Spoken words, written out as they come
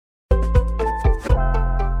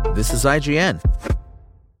This is IGN.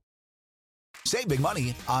 Save big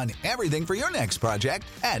money on everything for your next project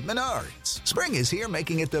at Menards. Spring is here,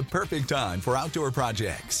 making it the perfect time for outdoor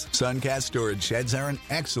projects. Suncast storage sheds are an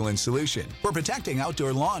excellent solution for protecting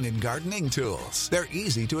outdoor lawn and gardening tools. They're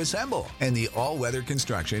easy to assemble, and the all-weather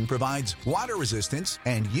construction provides water resistance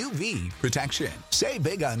and UV protection. Save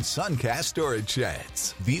big on Suncast storage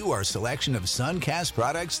sheds. View our selection of Suncast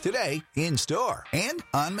products today in-store and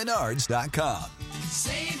on Menards.com.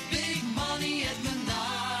 Save big money at Menards.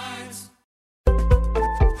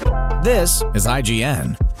 This is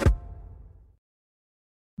IGN.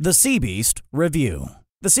 The Sea Beast Review.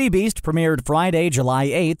 The Sea Beast premiered Friday, July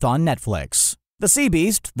 8th on Netflix. The Sea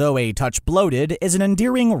Beast, though a touch bloated, is an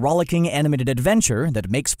endearing, rollicking animated adventure that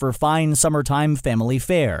makes for fine summertime family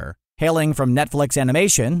fare. Hailing from Netflix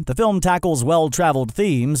Animation, the film tackles well-traveled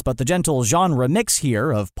themes, but the gentle genre mix here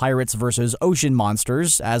of pirates versus ocean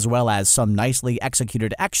monsters, as well as some nicely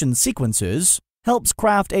executed action sequences, helps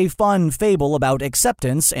craft a fun fable about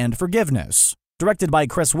acceptance and forgiveness. Directed by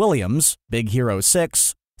Chris Williams, Big Hero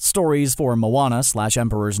 6, Stories for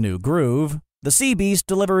Moana/Emperor's New Groove, The Sea Beast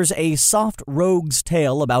delivers a soft rogue's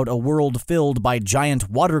tale about a world filled by giant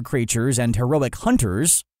water creatures and heroic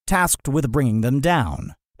hunters tasked with bringing them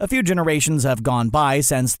down. A few generations have gone by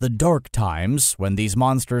since the Dark Times, when these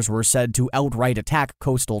monsters were said to outright attack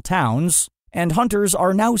coastal towns, and hunters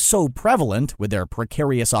are now so prevalent with their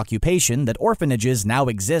precarious occupation that orphanages now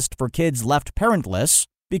exist for kids left parentless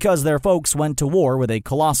because their folks went to war with a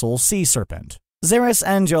colossal sea serpent. Zaris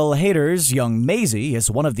Angel Hader's young Maisie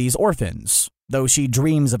is one of these orphans, though she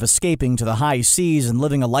dreams of escaping to the high seas and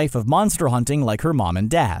living a life of monster hunting like her mom and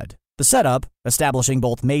dad. The setup, establishing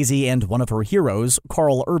both Maisie and one of her heroes,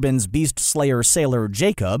 Karl Urban's beast slayer sailor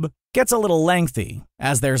Jacob, gets a little lengthy,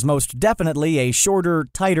 as there's most definitely a shorter,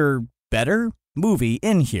 tighter, better movie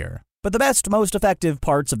in here. But the best, most effective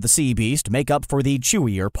parts of The Sea Beast make up for the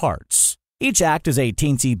chewier parts. Each act is a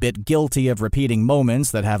teensy bit guilty of repeating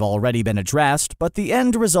moments that have already been addressed, but the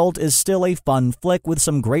end result is still a fun flick with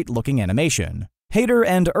some great-looking animation. Hader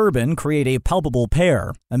and Urban create a palpable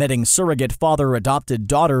pair, emitting surrogate father-adopted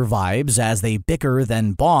daughter vibes as they bicker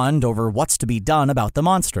then bond over what's to be done about the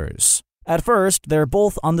monsters. At first, they're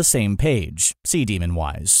both on the same page, sea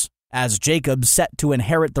demon-wise. As Jacob's set to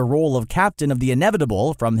inherit the role of captain of the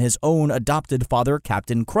Inevitable from his own adopted father,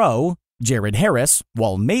 Captain Crow, Jared Harris,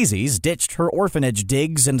 while Maisie's ditched her orphanage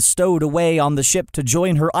digs and stowed away on the ship to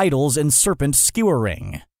join her idols in serpent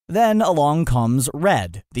skewering. Then along comes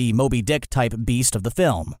Red, the Moby Dick-type beast of the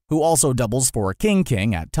film, who also doubles for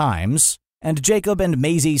King at times, and Jacob and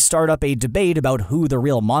Maisie start up a debate about who the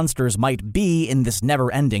real monsters might be in this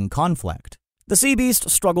never-ending conflict. The Sea Beast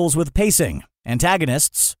struggles with pacing.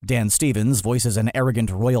 Antagonists, Dan Stevens voices an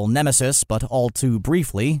arrogant royal nemesis, but all too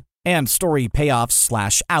briefly, and story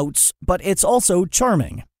payoffs/outs, but it's also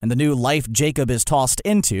charming, and the new life Jacob is tossed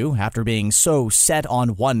into, after being so set on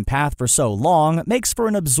one path for so long, makes for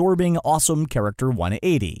an absorbing, awesome character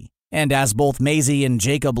 180. And as both Maisie and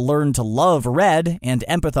Jacob learn to love Red and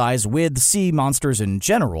empathize with sea monsters in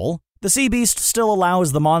general, the Sea Beast still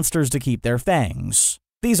allows the monsters to keep their fangs.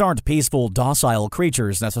 These aren't peaceful, docile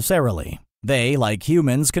creatures necessarily. They, like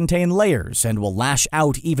humans, contain layers and will lash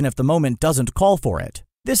out even if the moment doesn't call for it.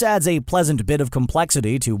 This adds a pleasant bit of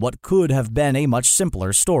complexity to what could have been a much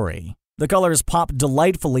simpler story. The colors pop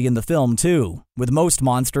delightfully in the film too, with most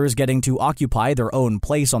monsters getting to occupy their own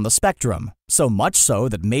place on the spectrum, so much so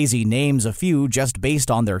that Maisie names a few just based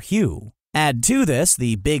on their hue. Add to this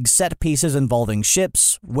the big set pieces involving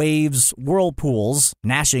ships, waves, whirlpools,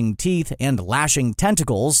 gnashing teeth, and lashing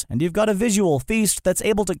tentacles, and you've got a visual feast that's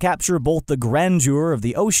able to capture both the grandeur of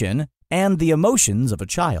the ocean and the emotions of a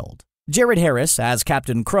child. Jared Harris, as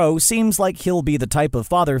Captain Crow, seems like he'll be the type of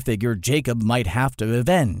father figure Jacob might have to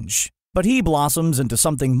avenge. But he blossoms into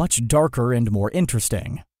something much darker and more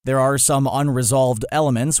interesting. There are some unresolved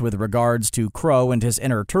elements with regards to Crow and his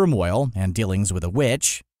inner turmoil and dealings with a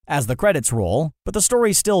witch as the credits roll, but the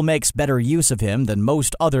story still makes better use of him than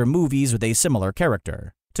most other movies with a similar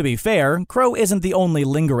character. To be fair, Crow isn't the only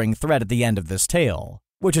lingering thread at the end of this tale,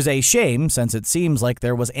 which is a shame since it seems like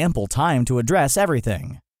there was ample time to address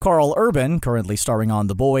everything. Karl Urban, currently starring on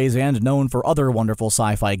The Boys and known for other wonderful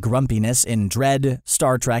sci-fi grumpiness in Dredd,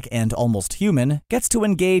 Star Trek, and Almost Human, gets to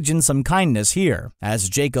engage in some kindness here, as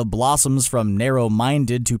Jacob blossoms from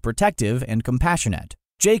narrow-minded to protective and compassionate.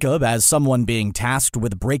 Jacob, as someone being tasked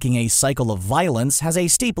with breaking a cycle of violence, has a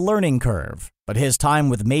steep learning curve, but his time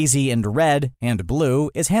with Maisie and Red and Blue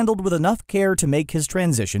is handled with enough care to make his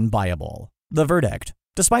transition viable. The verdict.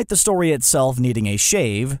 Despite the story itself needing a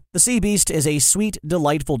shave, The Sea Beast is a sweet,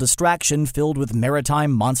 delightful distraction filled with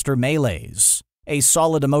maritime monster melees. a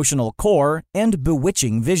solid emotional core, and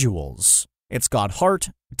bewitching visuals. It's got heart,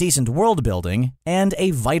 decent world building, and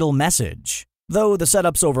a vital message, though the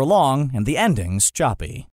setup's overlong and the ending's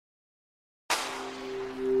choppy.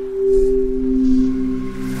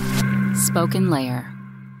 Spoken Layer.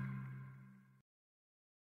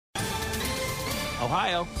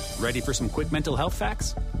 Ohio, ready for some quick mental health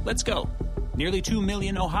facts? Let's go. Nearly 2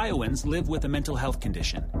 million Ohioans live with a mental health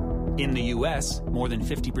condition. In the U.S., more than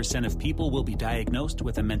 50% of people will be diagnosed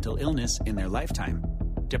with a mental illness in their lifetime.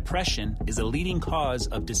 Depression is a leading cause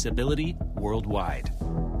of disability worldwide.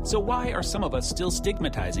 So why are some of us still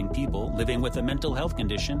stigmatizing people living with a mental health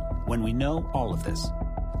condition when we know all of this?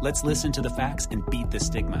 Let's listen to the facts and beat the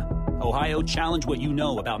stigma. Ohio, challenge what you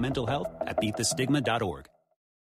know about mental health at beatthestigma.org.